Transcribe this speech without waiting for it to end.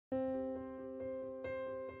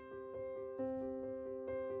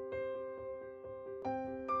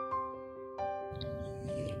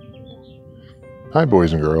Hi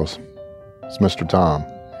boys and girls, it's Mr. Tom.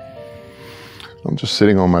 I'm just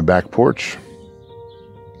sitting on my back porch.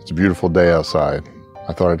 It's a beautiful day outside.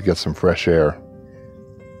 I thought I'd get some fresh air.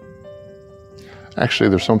 Actually,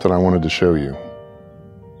 there's something I wanted to show you.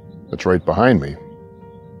 It's right behind me.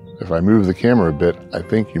 If I move the camera a bit, I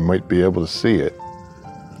think you might be able to see it.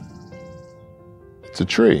 It's a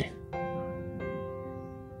tree.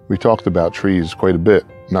 We talked about trees quite a bit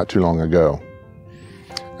not too long ago.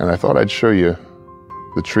 And I thought I'd show you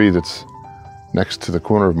the tree that's next to the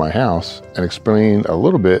corner of my house and explain a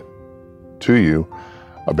little bit to you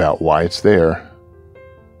about why it's there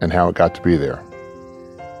and how it got to be there.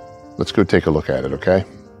 Let's go take a look at it, okay?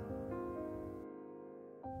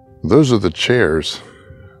 Those are the chairs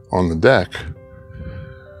on the deck.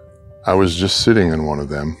 I was just sitting in one of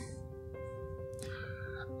them.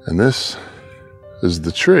 And this is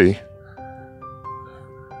the tree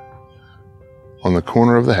on the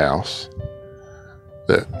corner of the house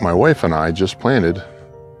that my wife and I just planted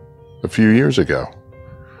a few years ago.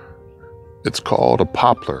 It's called a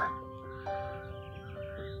poplar.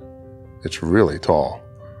 It's really tall.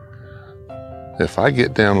 If I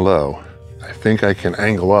get down low, I think I can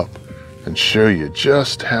angle up and show you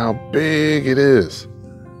just how big it is.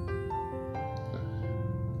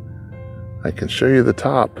 I can show you the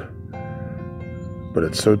top, but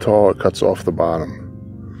it's so tall it cuts off the bottom.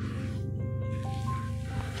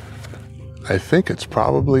 I think it's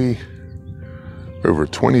probably over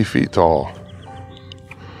 20 feet tall.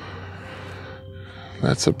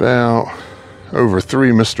 That's about over 3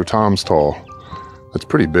 Mr. Toms tall. That's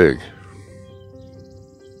pretty big.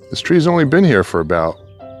 This tree's only been here for about,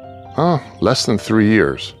 less than 3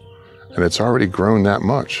 years, and it's already grown that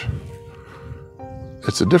much.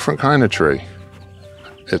 It's a different kind of tree.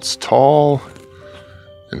 It's tall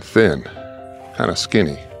and thin, kind of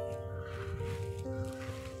skinny.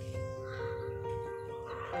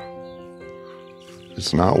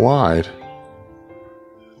 It's not wide.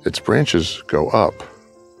 Its branches go up.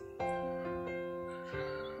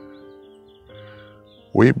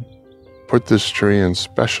 We put this tree in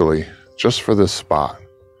specially just for this spot.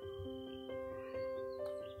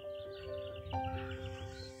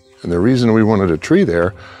 And the reason we wanted a tree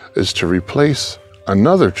there is to replace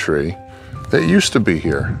another tree that used to be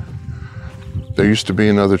here. There used to be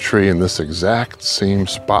another tree in this exact same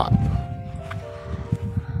spot.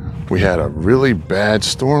 We had a really bad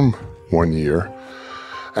storm one year,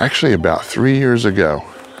 actually about 3 years ago,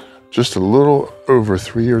 just a little over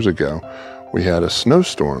 3 years ago, we had a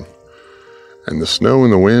snowstorm, and the snow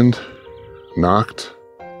and the wind knocked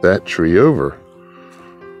that tree over.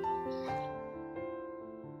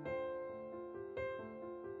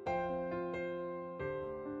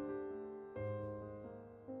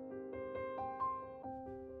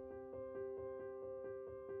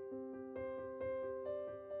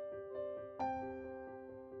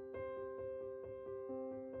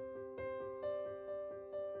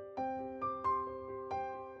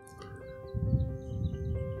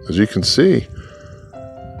 As you can see,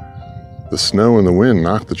 the snow and the wind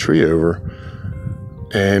knocked the tree over,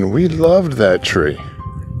 and we loved that tree.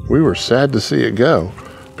 We were sad to see it go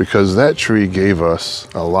because that tree gave us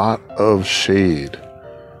a lot of shade.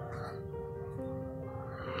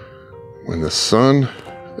 When the sun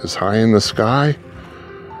is high in the sky,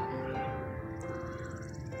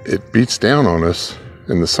 it beats down on us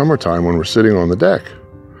in the summertime when we're sitting on the deck.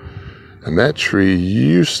 And that tree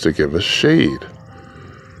used to give us shade.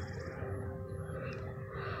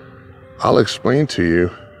 I'll explain to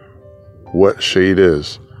you what shade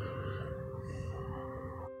is.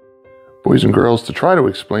 Boys and girls, to try to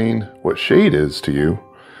explain what shade is to you,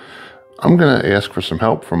 I'm going to ask for some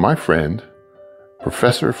help from my friend,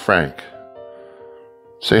 Professor Frank.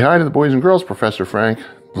 Say hi to the boys and girls, Professor Frank.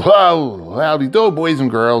 Hello, howdy do, boys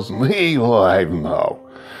and girls. I don't know.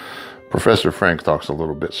 Professor Frank talks a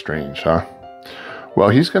little bit strange, huh? Well,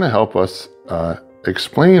 he's going to help us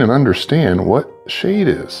explain and understand what shade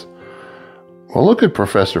is. Well, look at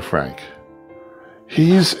Professor Frank.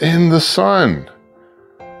 He's in the sun.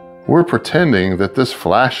 We're pretending that this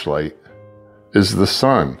flashlight is the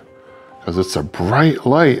sun because it's a bright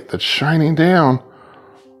light that's shining down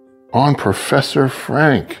on Professor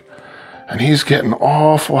Frank, and he's getting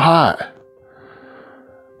awful hot.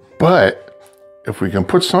 But if we can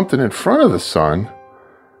put something in front of the sun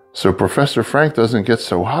so Professor Frank doesn't get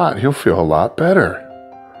so hot, he'll feel a lot better.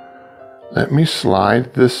 Let me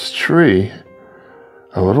slide this tree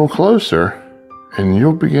a little closer, and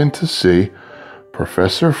you'll begin to see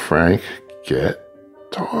Professor Frank get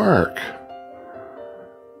dark.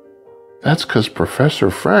 That's because Professor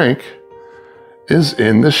Frank is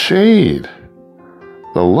in the shade.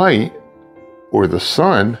 The light or the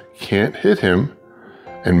sun can't hit him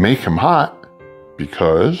and make him hot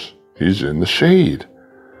because he's in the shade.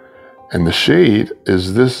 And the shade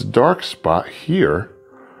is this dark spot here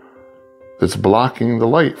that's blocking the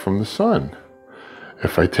light from the sun.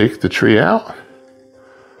 If I take the tree out,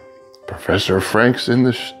 Professor Frank's in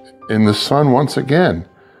the sun once again,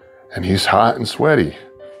 and he's hot and sweaty.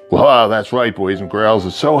 Well, that's right, boys and girls.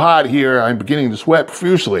 It's so hot here, I'm beginning to sweat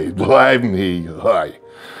profusely. But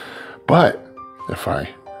if I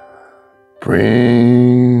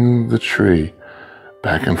bring the tree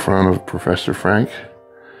back in front of Professor Frank,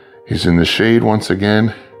 he's in the shade once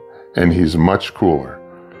again, and he's much cooler.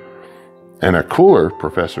 And a cooler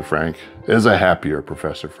Professor Frank is a happier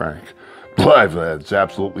Professor Frank. That's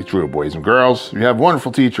absolutely true, boys and girls. You have a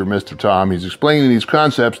wonderful teacher, Mr. Tom. He's explaining these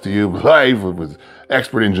concepts to you live with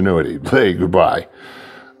expert ingenuity. Goodbye.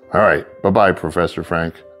 All right. Bye-bye, Professor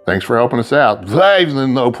Frank. Thanks for helping us out.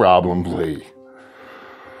 No problem.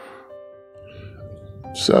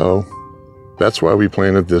 So, that's why we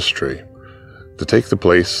planted this tree, to take the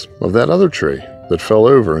place of that other tree that fell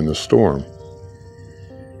over in the storm.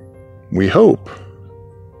 We hope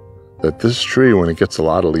that this tree, when it gets a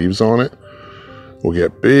lot of leaves on it, will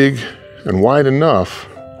get big and wide enough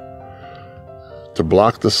to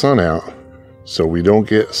block the sun out so we don't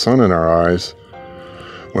get sun in our eyes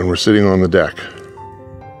when we're sitting on the deck.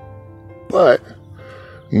 But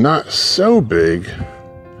not so big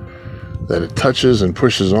that it touches and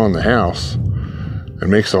pushes on the house and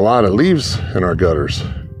makes a lot of leaves in our gutters,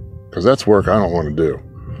 because that's work I don't want to do.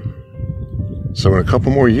 So in a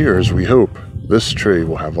couple more years, we hope this tree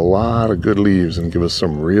will have a lot of good leaves and give us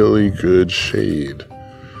some really good shade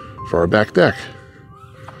for our back deck.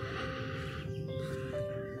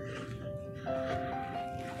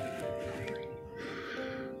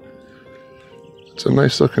 It's a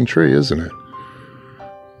nice looking tree, isn't it?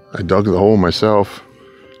 I dug the hole myself.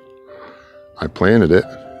 I planted it.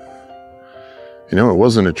 You know, it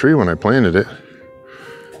wasn't a tree when I planted it.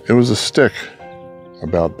 It was a stick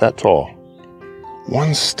about that tall.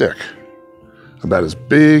 One stick, about as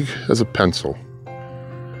big as a pencil.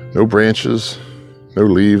 No branches, no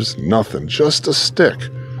leaves, nothing, just a stick.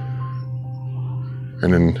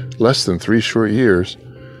 And in less than 3 short years,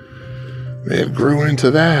 it grew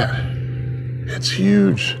into that. It's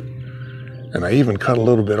huge. And I even cut a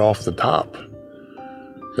little bit off the top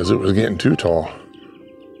because it was getting too tall.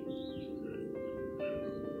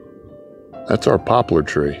 That's our poplar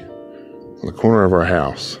tree on the corner of our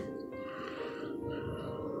house.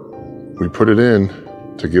 We put it in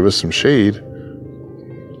to give us some shade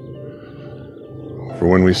for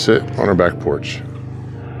when we sit on our back porch.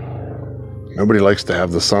 Nobody likes to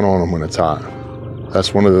have the sun on them when it's hot.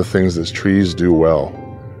 That's one of the things that trees do well.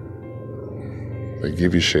 They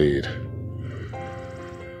give you shade.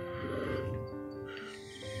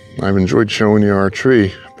 I've enjoyed showing you our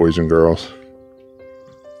tree, boys and girls.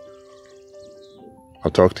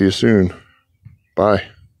 I'll talk to you soon. Bye.